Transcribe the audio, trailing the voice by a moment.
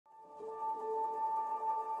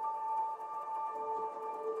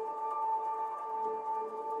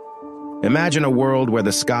Imagine a world where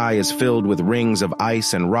the sky is filled with rings of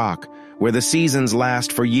ice and rock, where the seasons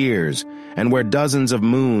last for years, and where dozens of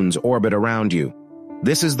moons orbit around you.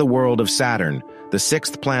 This is the world of Saturn, the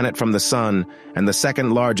sixth planet from the Sun and the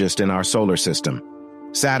second largest in our solar system.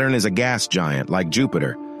 Saturn is a gas giant like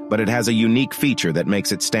Jupiter, but it has a unique feature that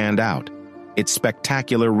makes it stand out: its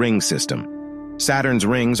spectacular ring system. Saturn's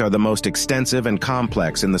rings are the most extensive and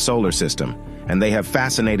complex in the solar system, and they have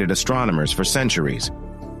fascinated astronomers for centuries.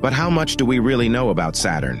 But how much do we really know about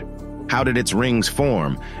Saturn? How did its rings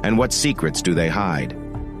form, and what secrets do they hide?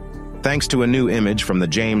 Thanks to a new image from the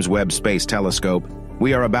James Webb Space Telescope,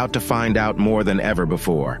 we are about to find out more than ever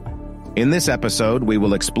before. In this episode, we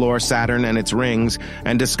will explore Saturn and its rings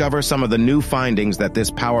and discover some of the new findings that this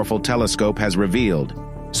powerful telescope has revealed.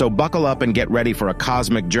 So buckle up and get ready for a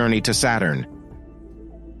cosmic journey to Saturn.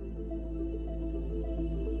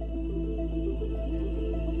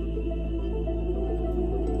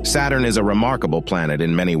 Saturn is a remarkable planet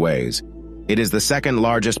in many ways. It is the second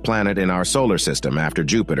largest planet in our solar system after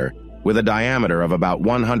Jupiter, with a diameter of about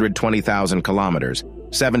 120,000 kilometers,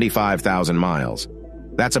 75,000 miles.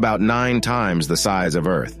 That's about 9 times the size of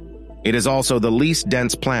Earth. It is also the least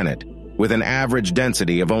dense planet, with an average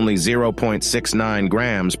density of only 0.69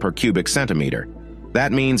 grams per cubic centimeter.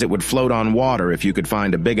 That means it would float on water if you could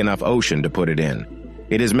find a big enough ocean to put it in.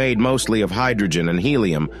 It is made mostly of hydrogen and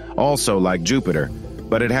helium, also like Jupiter,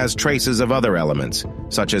 but it has traces of other elements,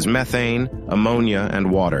 such as methane, ammonia,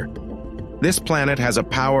 and water. This planet has a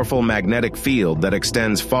powerful magnetic field that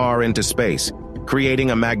extends far into space,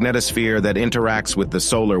 creating a magnetosphere that interacts with the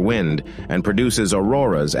solar wind and produces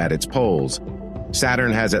auroras at its poles.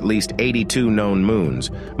 Saturn has at least 82 known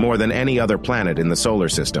moons, more than any other planet in the solar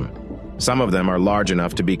system. Some of them are large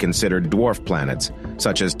enough to be considered dwarf planets,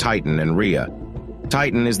 such as Titan and Rhea.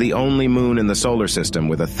 Titan is the only moon in the solar system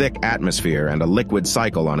with a thick atmosphere and a liquid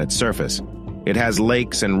cycle on its surface. It has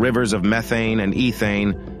lakes and rivers of methane and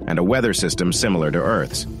ethane and a weather system similar to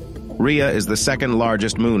Earth's. Rhea is the second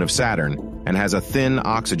largest moon of Saturn and has a thin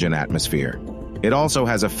oxygen atmosphere. It also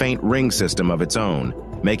has a faint ring system of its own,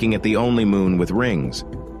 making it the only moon with rings.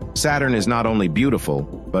 Saturn is not only beautiful,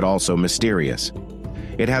 but also mysterious.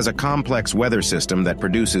 It has a complex weather system that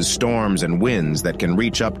produces storms and winds that can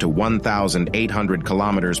reach up to 1,800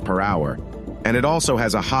 kilometers per hour. And it also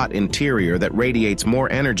has a hot interior that radiates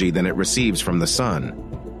more energy than it receives from the sun.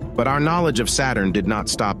 But our knowledge of Saturn did not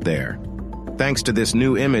stop there. Thanks to this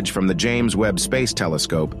new image from the James Webb Space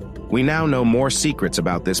Telescope, we now know more secrets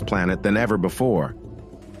about this planet than ever before.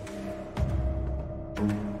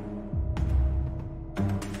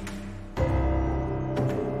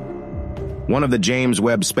 One of the James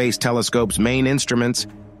Webb Space Telescope's main instruments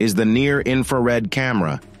is the near-infrared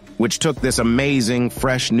camera, which took this amazing,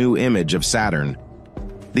 fresh new image of Saturn.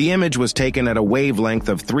 The image was taken at a wavelength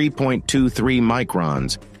of 3.23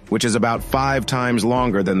 microns, which is about 5 times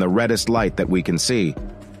longer than the reddest light that we can see.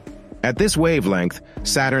 At this wavelength,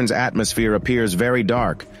 Saturn's atmosphere appears very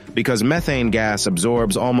dark because methane gas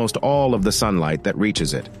absorbs almost all of the sunlight that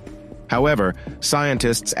reaches it. However,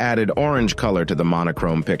 scientists added orange color to the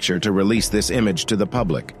monochrome picture to release this image to the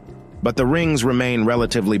public. But the rings remain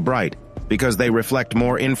relatively bright because they reflect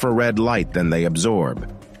more infrared light than they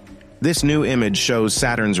absorb. This new image shows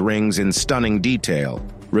Saturn's rings in stunning detail,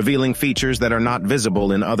 revealing features that are not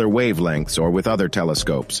visible in other wavelengths or with other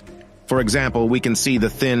telescopes. For example, we can see the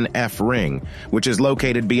thin F ring, which is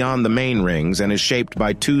located beyond the main rings and is shaped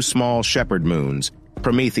by 2 small shepherd moons,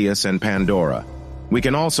 Prometheus and Pandora. We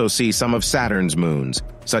can also see some of Saturn's moons,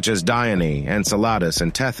 such as Dione, Enceladus,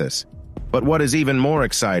 and Tethys. But what is even more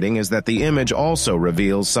exciting is that the image also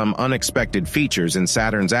reveals some unexpected features in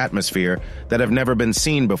Saturn's atmosphere that have never been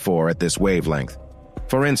seen before at this wavelength.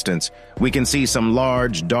 For instance, we can see some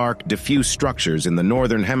large, dark, diffuse structures in the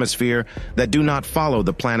northern hemisphere that do not follow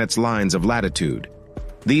the planet's lines of latitude.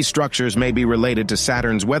 These structures may be related to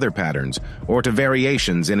Saturn's weather patterns or to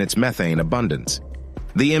variations in its methane abundance.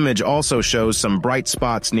 The image also shows some bright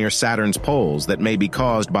spots near Saturn's poles that may be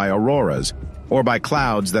caused by auroras or by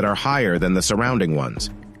clouds that are higher than the surrounding ones.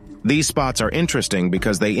 These spots are interesting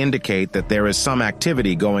because they indicate that there is some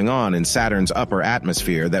activity going on in Saturn's upper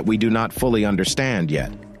atmosphere that we do not fully understand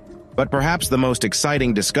yet. But perhaps the most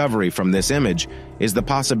exciting discovery from this image is the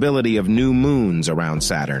possibility of new moons around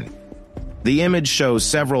Saturn. The image shows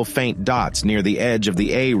several faint dots near the edge of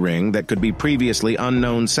the A ring that could be previously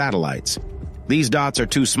unknown satellites. These dots are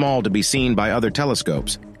too small to be seen by other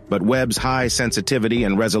telescopes, but Webb's high sensitivity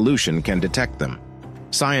and resolution can detect them.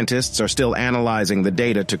 Scientists are still analyzing the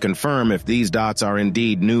data to confirm if these dots are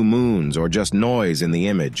indeed new moons or just noise in the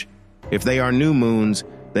image. If they are new moons,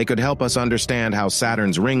 they could help us understand how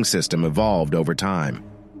Saturn's ring system evolved over time.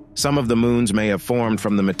 Some of the moons may have formed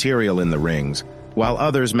from the material in the rings, while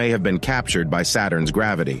others may have been captured by Saturn's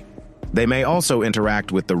gravity. They may also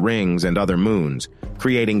interact with the rings and other moons,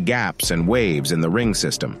 creating gaps and waves in the ring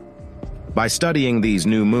system. By studying these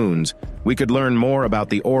new moons, we could learn more about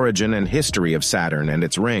the origin and history of Saturn and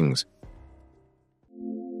its rings.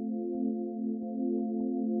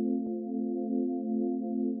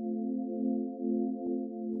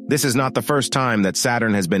 This is not the first time that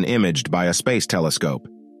Saturn has been imaged by a space telescope.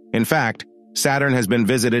 In fact, Saturn has been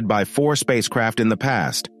visited by 4 spacecraft in the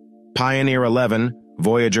past: Pioneer 11,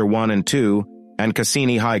 Voyager 1 and 2, and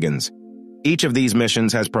Cassini-Huygens. Each of these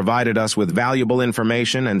missions has provided us with valuable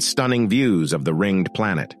information and stunning views of the ringed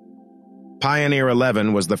planet. Pioneer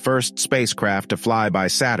 11 was the first spacecraft to fly by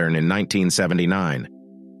Saturn in 1979.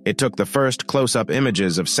 It took the first close-up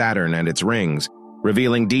images of Saturn and its rings,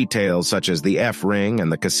 revealing details such as the F ring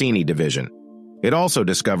and the Cassini division. It also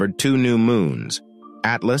discovered 2 new moons,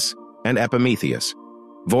 Atlas and Epimetheus.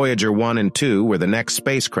 Voyager 1 and 2 were the next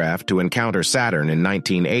spacecraft to encounter Saturn in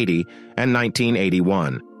 1980 and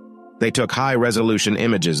 1981. They took high-resolution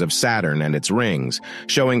images of Saturn and its rings,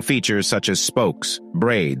 showing features such as spokes,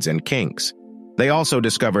 braids, and kinks. They also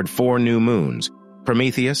discovered 4 new moons: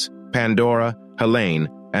 Prometheus, Pandora, Helene,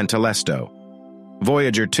 and Telesto.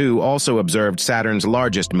 Voyager 2 also observed Saturn's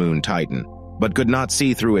largest moon, Titan, but could not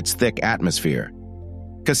see through its thick atmosphere.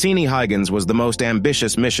 Cassini-Huygens was the most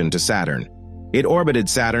ambitious mission to Saturn. It orbited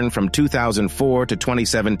Saturn from 2004 to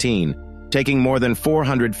 2017, taking more than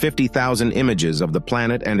 450,000 images of the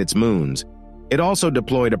planet and its moons. It also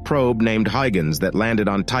deployed a probe named Huygens that landed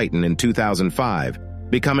on Titan in 2005,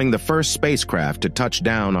 becoming the first spacecraft to touch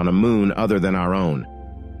down on a moon other than our own.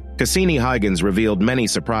 Cassini-Huygens revealed many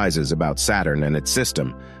surprises about Saturn and its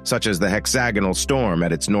system, such as the hexagonal storm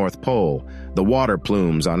at its north pole, the water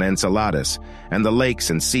plumes on Enceladus, and the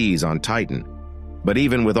lakes and seas on Titan. But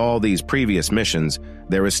even with all these previous missions,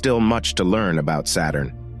 there is still much to learn about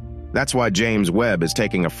Saturn. That's why James Webb is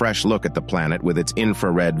taking a fresh look at the planet with its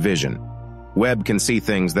infrared vision. Webb can see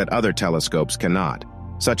things that other telescopes cannot,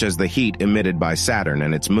 such as the heat emitted by Saturn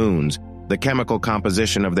and its moons, the chemical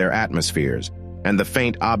composition of their atmospheres, and the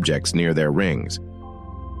faint objects near their rings.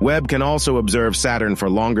 Webb can also observe Saturn for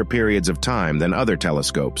longer periods of time than other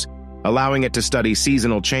telescopes, allowing it to study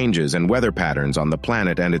seasonal changes and weather patterns on the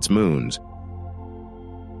planet and its moons.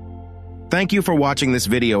 Thank you for watching this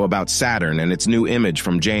video about Saturn and its new image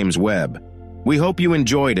from James Webb. We hope you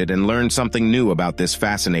enjoyed it and learned something new about this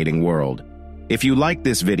fascinating world. If you liked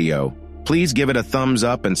this video, please give it a thumbs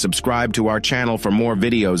up and subscribe to our channel for more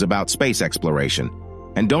videos about space exploration.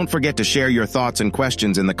 And don't forget to share your thoughts and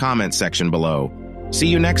questions in the comments section below. See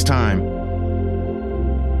you next time.